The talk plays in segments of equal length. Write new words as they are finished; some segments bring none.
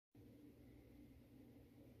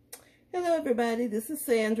Hello everybody, this is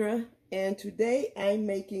Sandra, and today I'm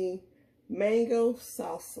making mango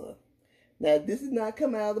salsa. Now this did not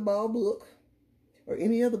come out of the ball book or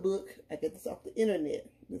any other book. I get this off the internet.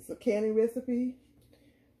 This is a canning recipe.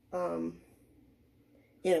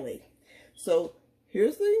 Anyway, so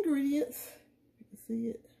here's the ingredients. You can see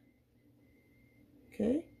it.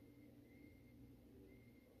 Okay.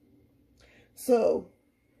 So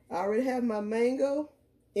I already have my mango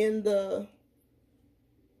in the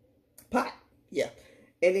pot. Yeah.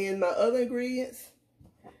 And then my other ingredients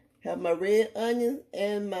have my red onion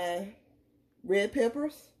and my red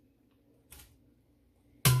peppers.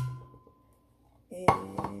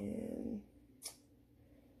 And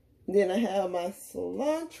then I have my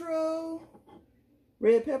cilantro,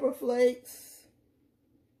 red pepper flakes,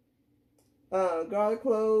 garlic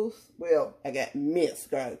cloves. Well, I got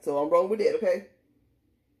minced garlic, so I'm rolling with that, okay?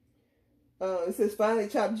 It says finely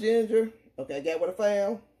chopped ginger. Okay, I got what I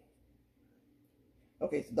found.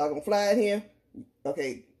 Okay, it's a doggone fly in here.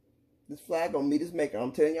 Okay, this fly gonna meet its maker.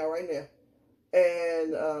 I'm telling y'all right now.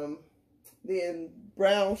 And then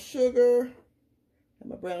brown sugar. I have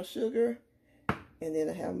my brown sugar. And then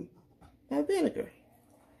I have my vinegar.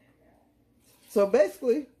 So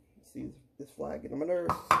basically, see this fly getting on my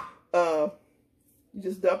nerves. You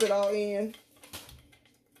just dump it all in.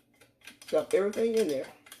 Dump everything in there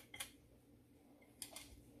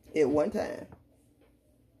at one time.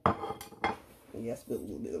 And yes, put a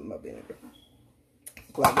little bit of my vinegar.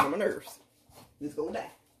 It's like on my nerves. This gonna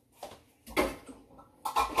die.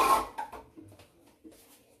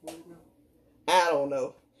 I don't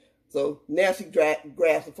know. So now she grabs a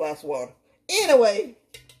glass of water. Anyway,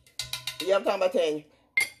 yeah, I'm talking about Tanya.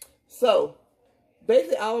 So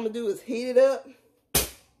basically, all I'm gonna do is heat it up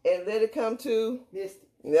and let it come to this.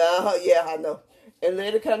 Yeah, I know. And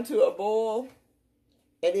let it come to a boil.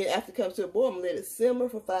 And then after it comes to a boil, I'm going to let it simmer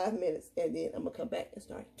for 5 minutes. And then I'm going to come back and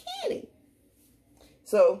start canning.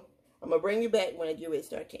 So, I'm going to bring you back when I get ready to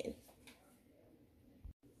start canning.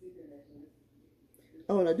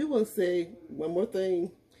 Oh, and I do want to say one more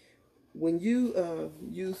thing. When you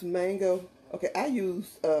use mango, okay, I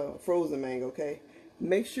use frozen mango, okay?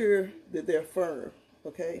 Make sure that they're firm,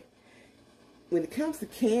 okay? When it comes to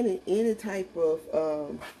canning any type of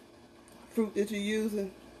fruit that you're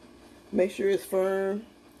using, make sure it's firm.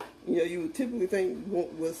 You know, you would typically think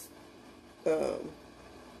was the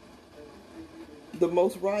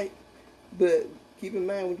most ripe, but keep in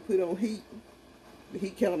mind when you put it on heat, the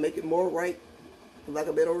heat kind of make it more ripe, for lack of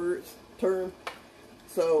a better term.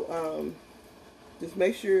 So just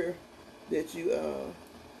make sure that you're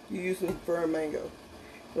using firm mango.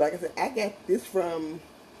 Like I said, I got this from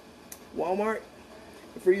Walmart,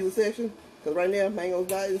 the freezer section, because right now mango's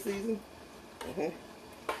not in season.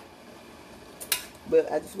 But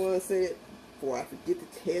I just want to say it before I forget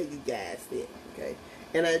to tell you guys that, okay?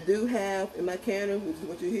 And I do have in my canner, which is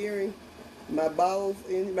what you're hearing, my bottles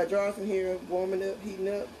in my jars in here warming up, heating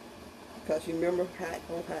up, because you remember hot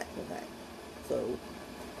on hot on hot. So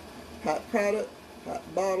hot product,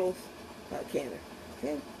 hot bottles, hot canner,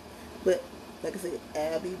 okay? But like I said,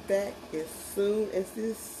 I'll be back as soon as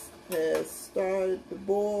this has started to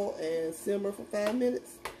boil and simmer for 5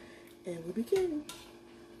 minutes, and we'll be canning.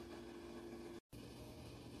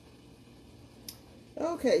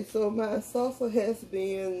 Okay, so my salsa has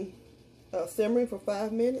been simmering for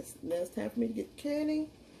 5 minutes. Now it's time for me to get canning.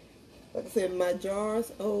 Like I said, my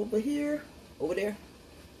jars over there,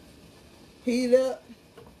 heat up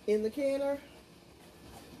in the canner.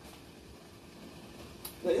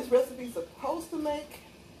 Now this recipe is supposed to make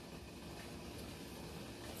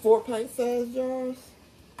 4 pint-sized jars.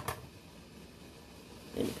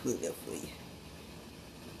 Let me put it up for you.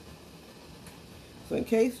 So in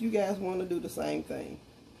case you guys want to do the same thing,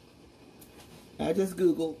 I just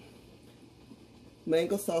Googled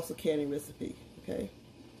mango salsa canning recipe, okay?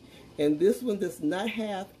 And this one does not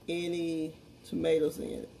have any tomatoes in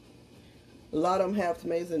it. A lot of them have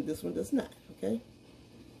tomatoes and this one does not, okay?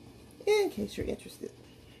 In case you're interested.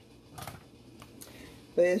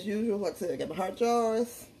 But as usual, like I said, I got my hot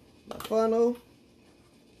jars, my funnel,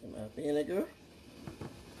 and my vinegar.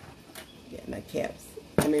 Got my caps.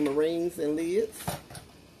 my rings and lids.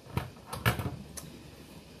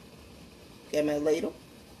 Got my ladle.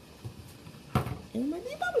 And my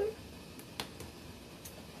debubbler.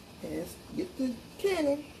 And let's get the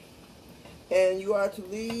canning. And you are to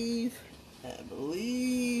leave, I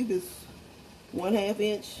believe it's 1/2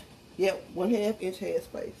 inch. Yep, 1/2 inch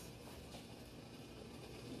headspace.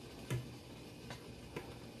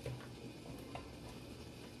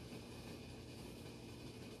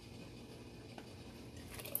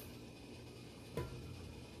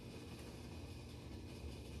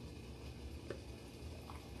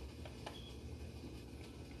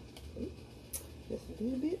 a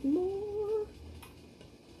little bit more.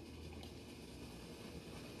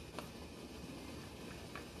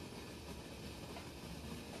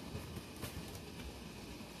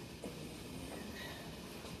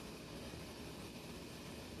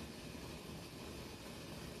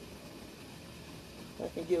 I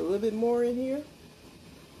can get a little bit more in here,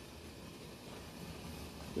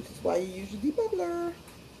 which is why you use your debubbler.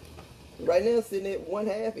 Right now it's sitting at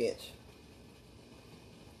 1/2 inch.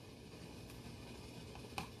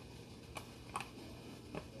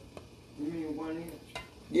 You mean 1 inch?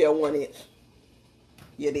 Yeah, 1 inch.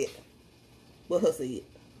 Yeah, that. What her said.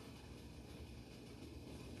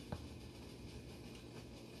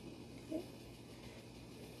 Okay.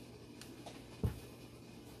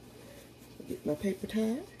 Get my paper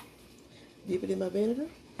towel. Dip it in my vinegar.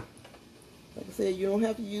 Like I said, you don't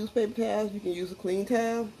have to use paper towels. You can use a clean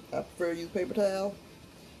towel. I prefer to use paper towel.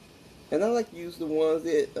 And I like to use the ones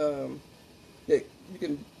that that you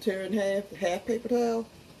can tear in half paper towel.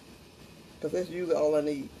 Because that's usually all I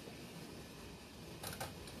need.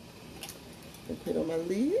 And put on my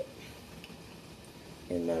lid.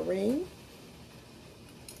 And my ring.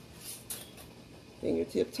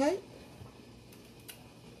 Fingertip tight.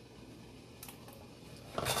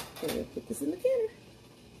 And then put this in the canner.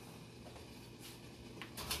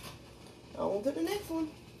 On to the next one.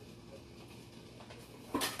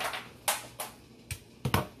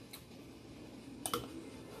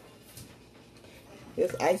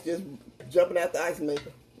 This ice just jumping out the ice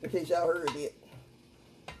maker, in case y'all heard it.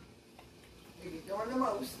 You're doing the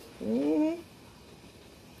most. Mm-hmm.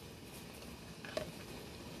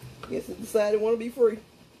 Guess it decided it want to be free.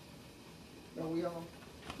 Don't we all?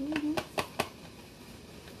 Mm-hmm.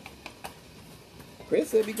 Prince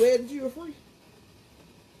said, "Be glad that you were free."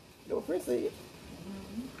 You know what Prince said?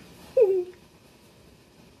 Mm-hmm.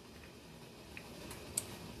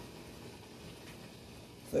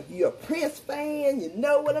 So if you're a Prince fan, you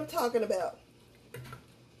know what I'm talking about.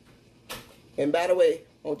 And by the way,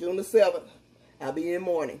 on June the 7th, I'll be in the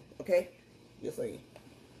morning, okay? Just saying.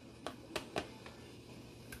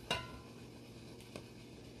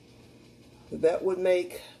 That would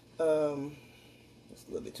make, that's a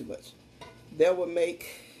little bit too much. That would make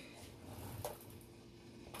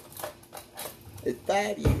it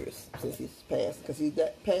 5 years since he's passed, because he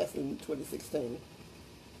passed in 2016.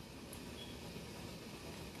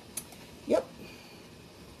 Yep.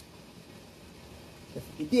 If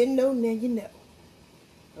you didn't know, now you know.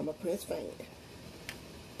 I'm a Prince fan.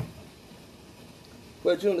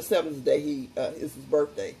 Well, June the 7th is the day is his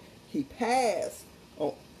birthday. He passed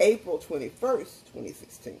on April 21st,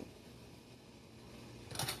 2016.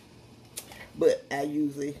 But I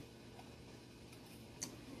usually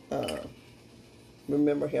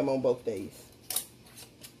remember him on both days.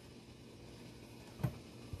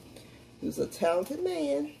 He was a talented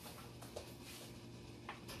man.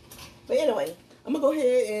 But anyway, I'm going to go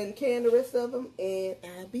ahead and can the rest of them, and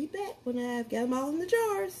I'll be back when I've got them all in the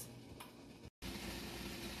jars.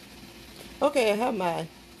 Okay, I have my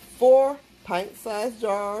 4 pint-sized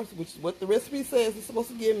jars, which is what the recipe says it's supposed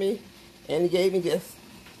to give me. And he gave me just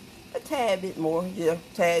a tad bit more. Yeah,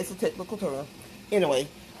 tad is a technical term. Anyway,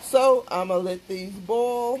 so I'm going to let these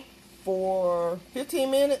boil for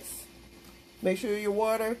 15 minutes. Make sure your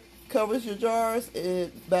water covers your jars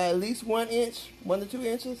by at least 1 inch, 1 to 2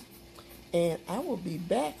 inches. And I will be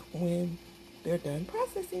back when they're done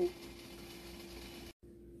processing.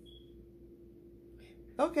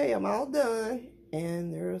 Okay, I'm all done.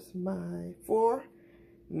 And there's my 4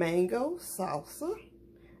 mango salsa.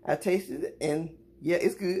 I tasted it, and yeah,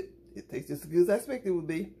 it's good. It tastes just as good as I expected it would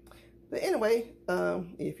be. But anyway,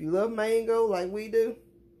 if you love mango like we do,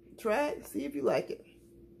 try it and see if you like it.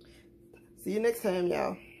 See you next time,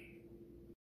 y'all.